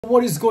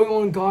What is going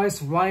on,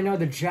 guys? Right now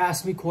the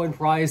Jasmy coin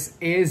price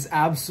is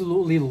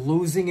absolutely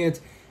losing it.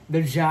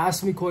 The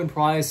Jasmy coin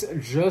price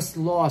just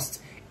lost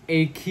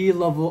a key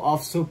level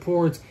of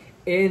support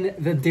in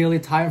the daily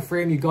time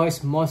frame. You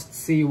guys must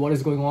see what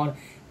is going on.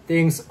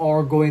 Things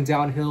are going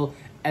downhill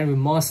and we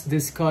must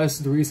discuss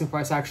the recent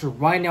price action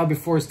right now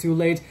before it's too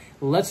late.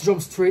 Let's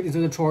jump straight into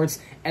the charts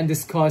and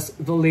discuss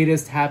the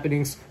latest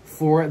happenings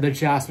for the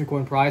Jasmy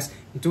coin price.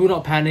 Do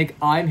not panic,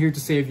 I'm here to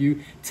save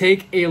you.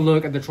 Take a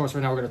look at the charts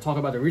right now. We're going to talk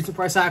about the recent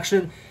price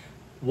action,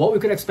 what we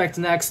could expect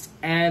next,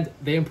 and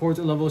the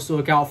important levels to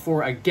look out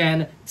for.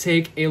 Again,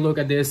 take a look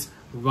at this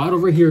right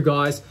over here,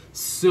 guys.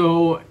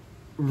 So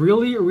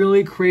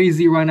really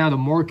crazy right now. The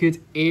market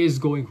is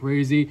going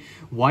crazy.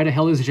 Why the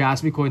hell is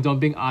Jasmy coin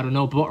dumping? I don't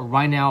know, but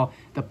right now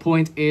the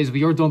point is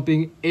we are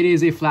dumping. It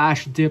is a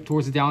flash dip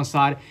towards the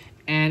downside,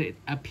 and it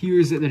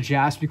appears that the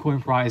Jasmy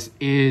coin price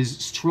is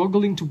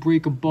struggling to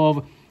break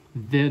above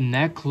the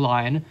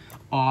neckline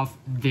of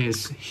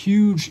this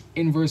huge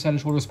inverse head and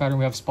shoulders pattern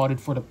we have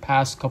spotted for the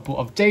past couple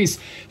of days.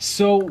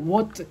 So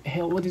what the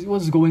hell,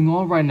 what's going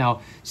on right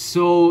now?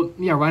 So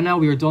yeah, right now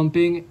we are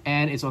dumping,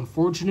 and it's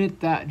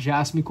unfortunate that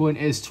Jasmy coin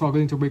is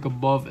struggling to break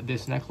above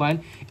this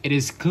neckline. It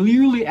is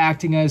clearly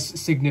acting as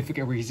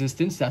significant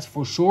resistance, that's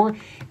for sure.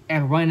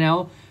 And right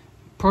now,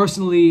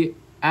 personally,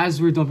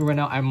 as we're dumping right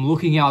now, I'm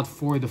looking out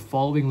for the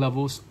following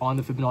levels on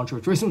the Fibonacci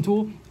retracement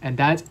tool, and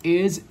that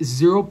is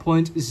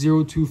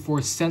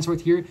 0.024 cents right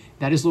here.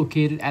 That is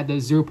located at the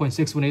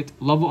 0.618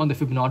 level on the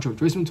Fibonacci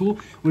retracement tool,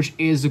 which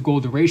is the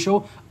golden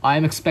ratio.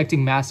 I'm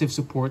expecting massive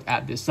support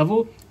at this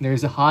level.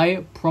 There's a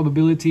high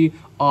probability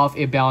of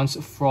a bounce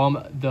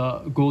from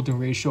the golden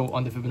ratio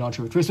on the Fibonacci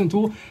retracement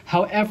tool.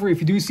 However, if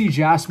you do see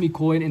Jasmy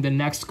coin in the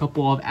next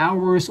couple of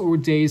hours or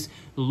days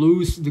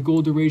lose the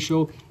golden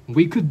ratio,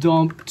 we could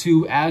dump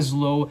to as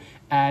low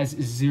as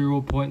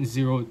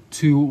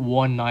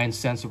 0.0219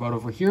 cents right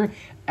over here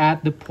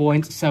at the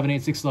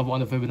 0.786 level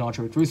on the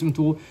Fibonacci retracement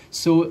tool.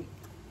 So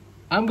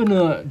I'm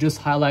gonna just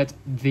highlight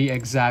the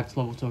exact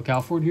level to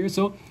account for here.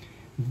 So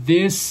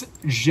this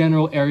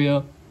general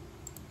area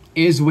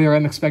is where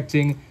I'm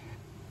expecting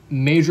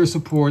major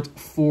support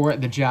for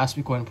the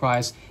Jasmy coin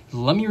price.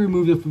 Let me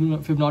remove the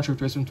Fibonacci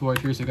retracement tool right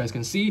here so you guys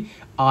can see.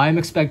 I'm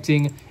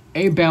expecting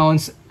a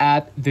bounce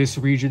at this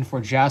region for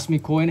Jasmy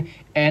coin,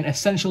 and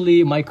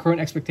essentially my current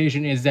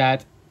expectation is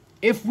that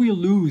if we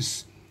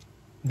lose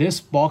this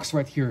box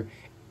right here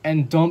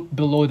and dump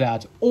below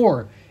that,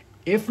 or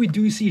if we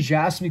do see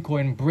Jasmy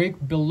coin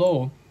break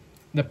below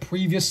the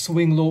previous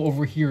swing low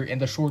over here in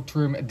the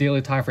short-term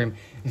daily time frame,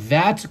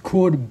 that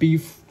could be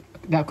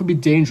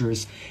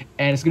dangerous.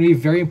 And it's going to be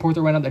very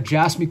important right now that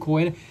Jasmy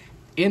coin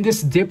in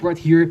this dip right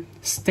here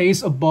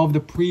stays above the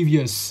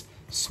previous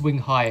swing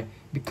high,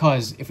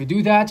 because if we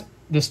do that,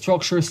 the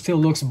structure still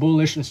looks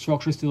bullish, the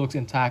structure still looks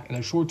intact in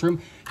the short term.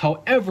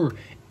 However,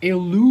 a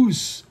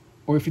lose,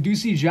 or if you do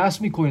see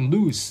Jasmy coin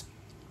lose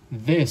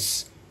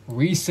this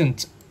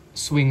recent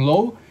swing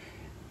low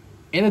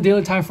in the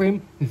daily time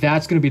frame,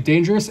 that's going to be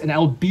dangerous. And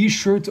I'll be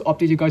sure to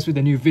update you guys with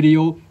a new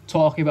video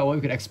talking about what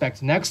we could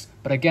expect next.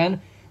 But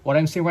again, what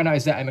I'm saying right now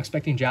is that I'm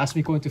expecting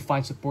Jasmy coin to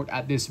find support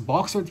at this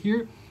box right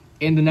here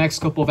in the next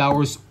couple of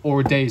hours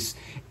or days.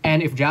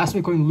 And if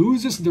Jasmy coin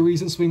loses the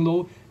recent swing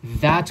low,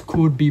 that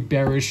could be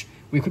bearish.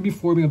 We could be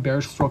forming a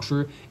bearish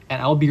structure,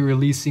 and I'll be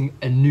releasing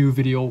a new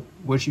video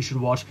which you should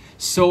watch.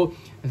 So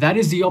that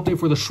is the update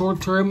for the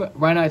short term.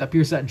 Right now it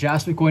appears that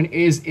Jasmy coin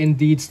is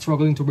indeed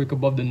struggling to break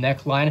above the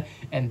neckline,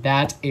 and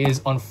that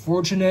is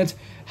unfortunate.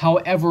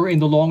 However, in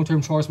the long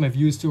term charts, my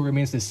view still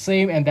remains the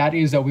same, and that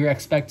is that we're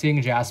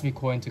expecting Jasmy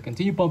coin to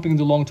continue pumping in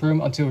the long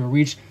term until we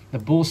reach the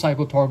bull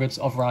cycle targets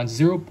of around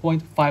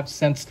 0.5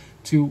 cents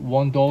to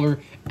 $1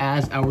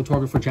 as our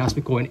target for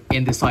Jasmy coin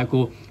in this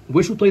cycle,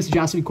 which would place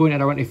Jasmy coin at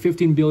around a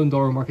 $15 billion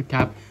market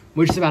cap,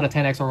 which is about a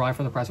 10x ROI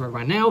from the price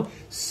right now.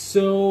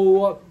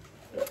 So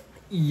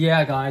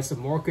yeah, guys, the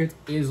market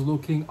is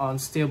looking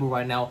unstable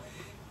right now,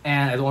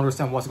 and I don't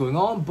understand what's going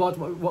on. But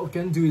what we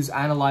can do is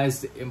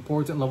analyze the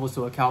important levels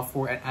to account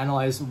for and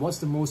analyze what's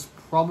the most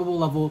probable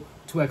level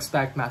to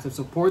expect massive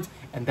support,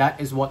 and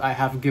that is what I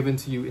have given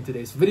to you in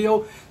today's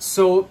video.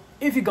 So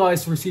if you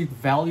guys received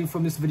value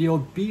from this video,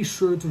 be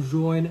sure to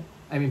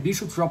be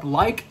sure to drop a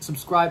like,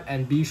 subscribe,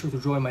 and be sure to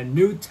join my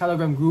new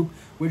Telegram group,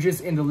 which is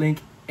in the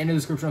link in the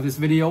description of this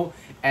video.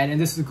 And in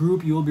this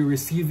group, you will be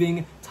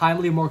receiving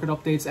timely market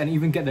updates and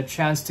even get the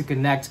chance to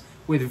connect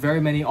with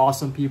very many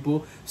awesome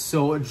people.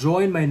 So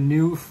join my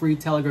new free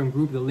Telegram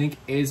group. The link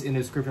is in the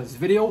description of this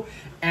video,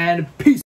 and peace.